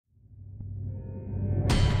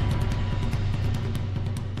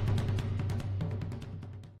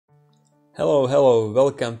Hello,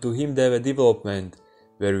 welcome to Himdeve development,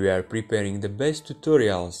 where we are preparing the best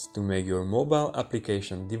tutorials to make your mobile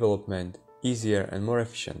application development easier and more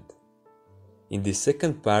efficient. In this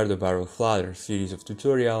second part of our Flutter series of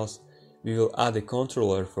tutorials, we will add a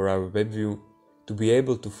controller for our WebView to be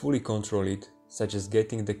able to fully control it, such as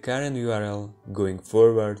getting the current URL, going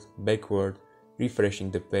forward, backward, refreshing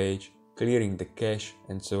the page, clearing the cache,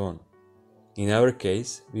 and so on. In our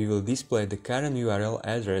case, we will display the current URL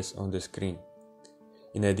address on the screen.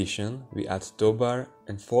 In addition, we add topBar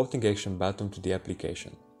and floating action button to the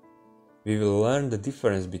application. We will learn the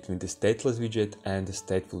difference between the Stateless Widget and the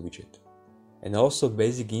Stateful Widget, and also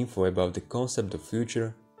basic info about the concept of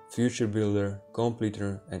Future, FutureBuilder,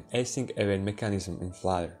 Completer, and Async event mechanism in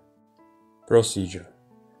Flutter. Procedure.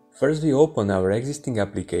 First, we open our existing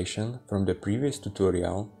application from the previous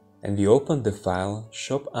tutorial and we open the file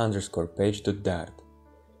shop_page.dart.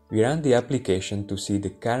 We run the application to see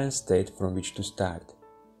the current state from which to start.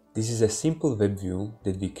 This is a simple web view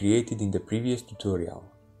that we created in the previous tutorial.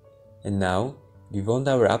 And now, we want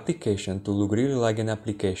our application to look really like an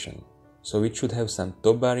application, so it should have some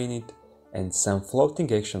topBar in it and some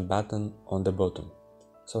floating action button on the bottom.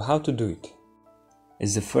 So how to do it?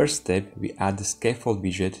 As the first step, we add the scaffold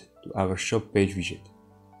widget to our shop page widget.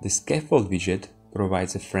 The scaffold widget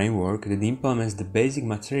provides a framework that implements the basic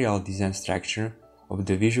material design structure of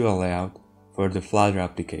the visual layout for the Flutter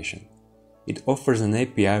application. It offers an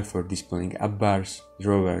API for displaying up bars,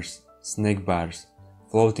 drawers, snack bars,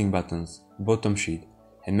 floating buttons, bottom sheet,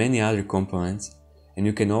 and many other components, and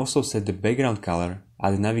you can also set the background color,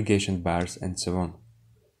 add navigation bars, and so on.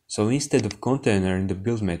 So instead of container in the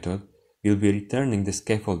build method, we'll be returning the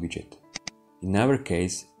scaffold widget. In our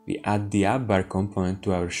case, we add the up bar component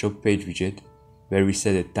to our shop page widget, where we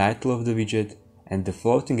set the title of the widget and the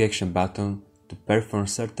floating action button to perform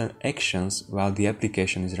certain actions while the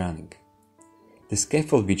application is running. The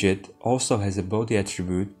scaffold widget also has a body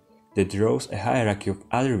attribute that draws a hierarchy of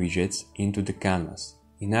other widgets into the canvas,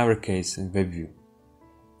 in our case in WebView.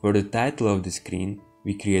 For the title of the screen,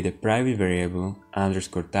 we create a private variable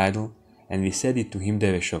 _title and we set it to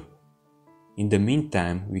Himdeve shop. In the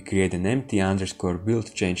meantime, we create an empty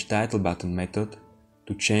 _build change title button method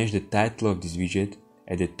to change the title of this widget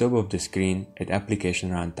at the top of the screen at application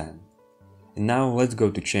runtime. And now let's go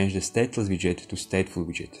to change the Stateless Widget to Stateful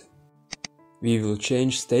Widget. We will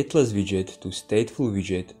change Stateless Widget to Stateful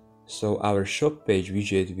Widget, so our shop page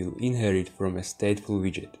widget will inherit from a Stateful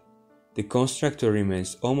Widget. The constructor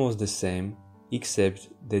remains almost the same, except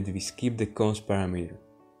that we skip the const parameter.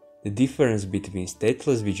 The difference between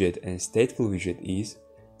Stateless Widget and Stateful Widget is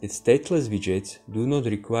that Stateless Widgets do not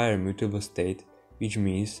require mutable state, which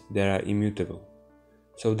means they are immutable.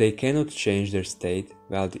 So they cannot change their state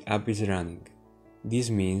while the app is running.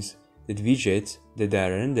 This means that widgets that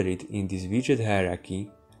are rendered in this widget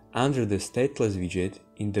hierarchy under the Stateless Widget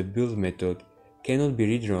in the build method cannot be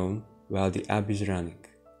redrawn while the app is running.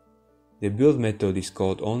 The build method is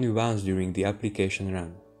called only once during the application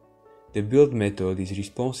run. The build method is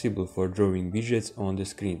responsible for drawing widgets on the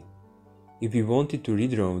screen. If we wanted to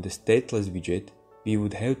redraw the Stateless Widget, we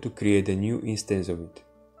would have to create a new instance of it.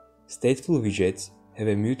 Stateful widgets have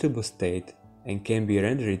a mutable state and can be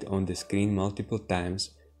rendered on the screen multiple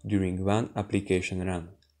times during one application run.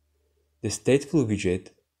 The Stateful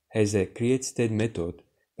Widget has a createState method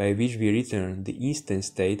by which we return the instance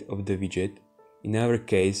state of the widget, in our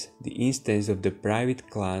case the instance of the private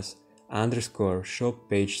class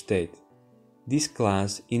 _shop_page_state. This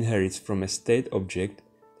class inherits from a state object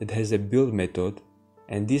that has a build method,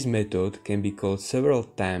 and this method can be called several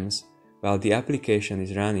times while the application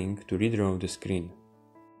is running to redraw the screen.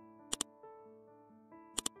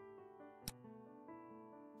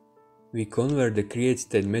 We convert the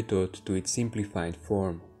createState method to its simplified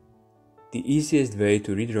form. The easiest way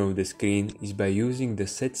to redraw the screen is by using the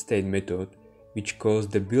setState method, which calls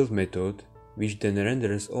the build method, which then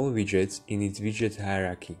renders all widgets in its widget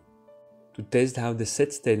hierarchy. To test how the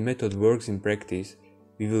setState method works in practice,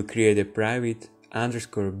 we will create a private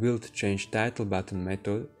 _build change title button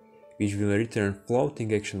method, which will return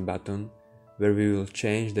floating action button, where we will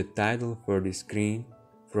change the title for the screen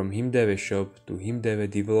from Himdeve shop to Himdeve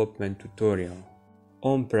development tutorial.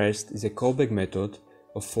 onPressed is a callback method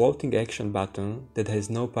of floating action button that has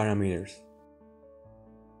no parameters.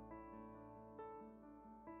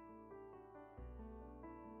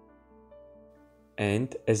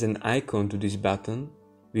 And as an icon to this button,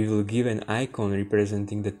 we will give an icon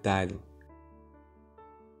representing the title.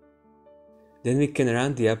 Then we can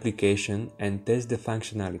run the application and test the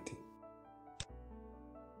functionality.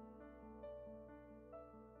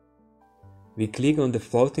 We click on the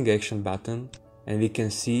floating action button and we can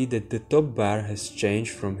see that the top bar has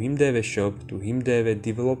changed from Himdeve shop to Himdeve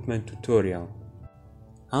development tutorial.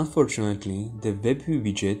 Unfortunately, the WebView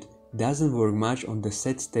widget doesn't work much on the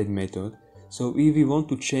setState method, so if we want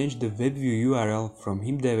to change the WebView URL from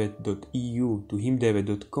himdeve.eu to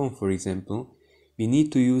himdeve.com, for example, we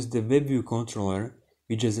need to use the WebView controller,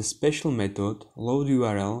 which has a special method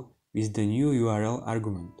loadURL with the new URL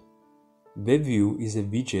argument. WebView is a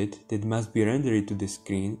widget that must be rendered to the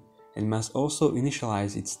screen and must also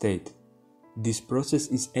initialize its state. This process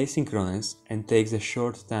is asynchronous and takes a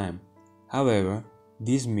short time. However,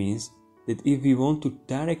 this means that if we want to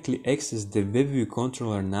directly access the WebView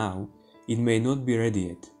controller now, it may not be ready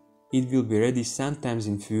yet. It will be ready sometimes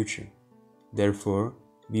in future. Therefore,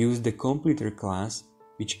 we use the completer class,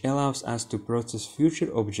 which allows us to process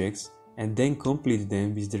future objects and then complete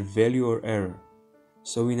them with their value or error.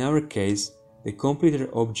 So in our case, the completer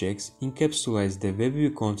objects encapsulates the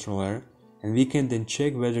WebView controller, and we can then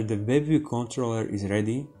check whether the WebView controller is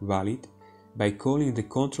ready, valid, by calling the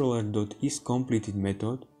controller.isCompleted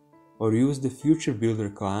method, or use the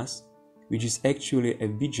FutureBuilder class, which is actually a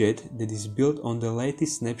widget that is built on the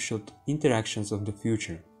latest snapshot interactions of the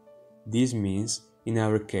future. This means, in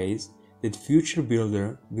our case, that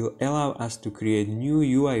FutureBuilder will allow us to create new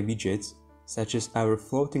UI widgets, such as our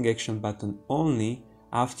floating action button, only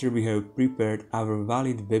after we have prepared our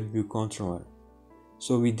valid WebView controller.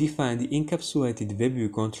 So we define the encapsulated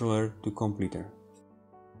WebView controller to completer.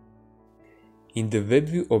 In the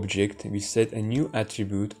WebView object, we set a new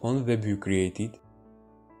attribute onWebViewCreated,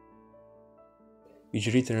 which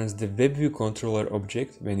returns the WebView controller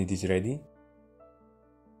object when it is ready,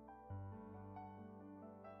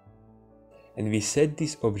 and we set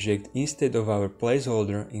this object instead of our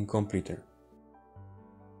placeholder in completer.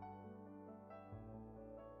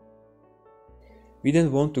 We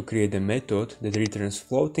then want to create a method that returns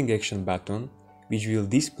floating action button, which will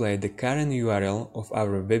display the current URL of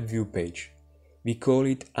our WebView page. We call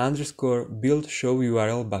it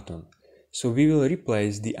 _build_show_URL button, so we will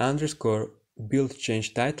replace the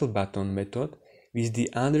 _build_change_title button method with the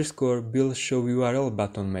 _build_show_URL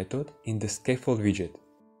button method in the scaffold widget.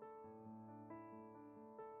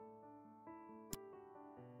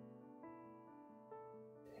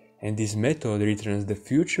 And this method returns the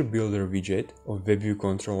FutureBuilder widget of WebView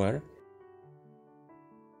controller,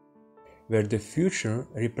 where the future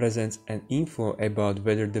represents an info about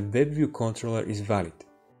whether the WebView controller is valid.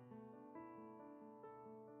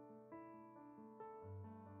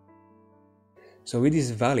 So it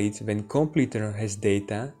is valid when completer has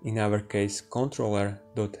data, in our case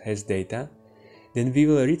controller.hasData, then we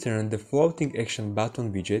will return the floating action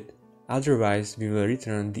button widget, otherwise we will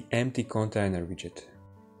return the empty container widget.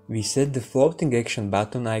 We set the floating action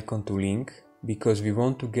button icon to link because we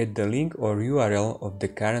want to get the link or URL of the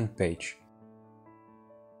current page.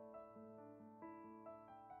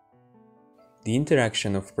 The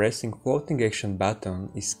interaction of pressing floating action button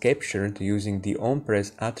is captured using the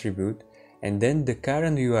onPress attribute, and then the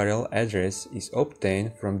current URL address is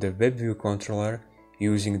obtained from the WebView controller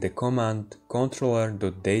using the command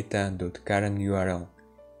controller.data.currentURL.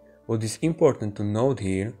 What is important to note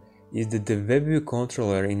here is that the WebView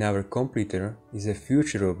controller in our completer is a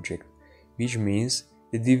future object, which means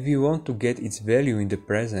that if we want to get its value in the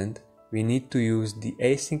present, we need to use the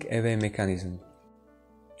async await mechanism.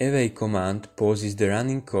 Await command pauses the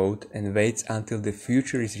running code and waits until the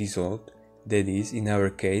future is resolved, that is, in our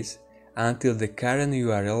case, until the current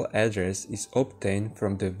URL address is obtained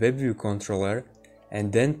from the WebView controller,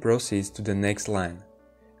 and then proceeds to the next line.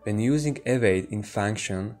 When using await in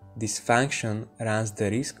function, this function runs the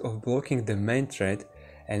risk of blocking the main thread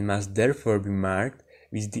and must therefore be marked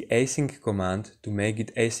with the async command to make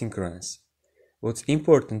it asynchronous. What's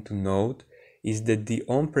important to note is that the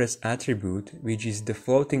onPress attribute, which is the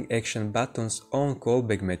floating action button's own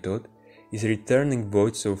callback method, is returning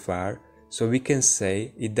void so far, so we can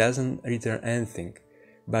say it doesn't return anything.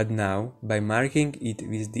 But now, by marking it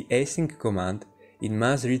with the async command, it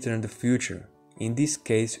must return the future, in this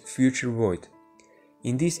case future void.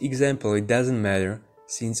 In this example it doesn't matter,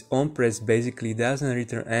 since onPress basically doesn't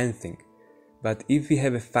return anything, but if we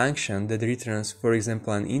have a function that returns, for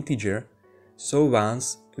example, an integer, so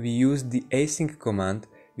once we use the async command,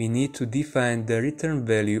 we need to define the return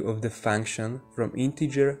value of the function from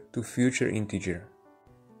integer to future integer.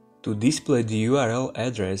 To display the URL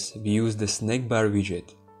address, we use the snackbar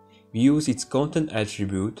widget. We use its content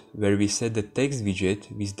attribute, where we set the text widget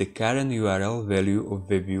with the current URL value of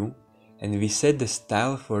WebView, and we set the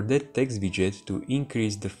style for that text widget to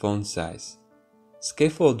increase the font size.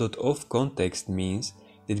 Scaffold.offContext means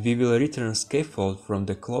that we will return scaffold from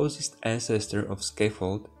the closest ancestor of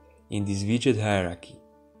scaffold, in this widget hierarchy.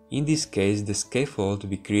 In this case, the scaffold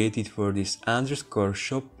we created for this underscore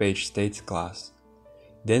shop page state class.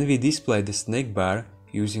 Then we display the snack bar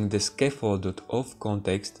using the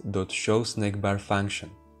scaffold.offContext.showSnackBar function.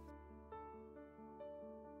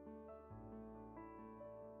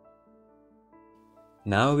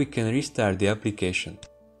 Now we can restart the application.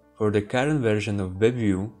 For the current version of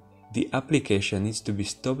WebView, the application needs to be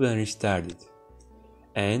stopped and restarted.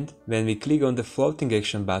 And when we click on the floating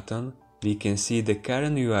action button, we can see the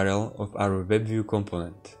current URL of our WebView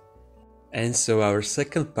component. And so our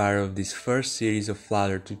second part of this first series of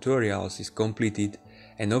Flutter tutorials is completed,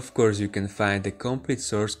 and of course you can find the complete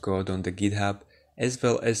source code on the GitHub as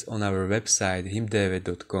well as on our website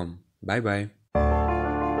himdeve.com. Bye bye!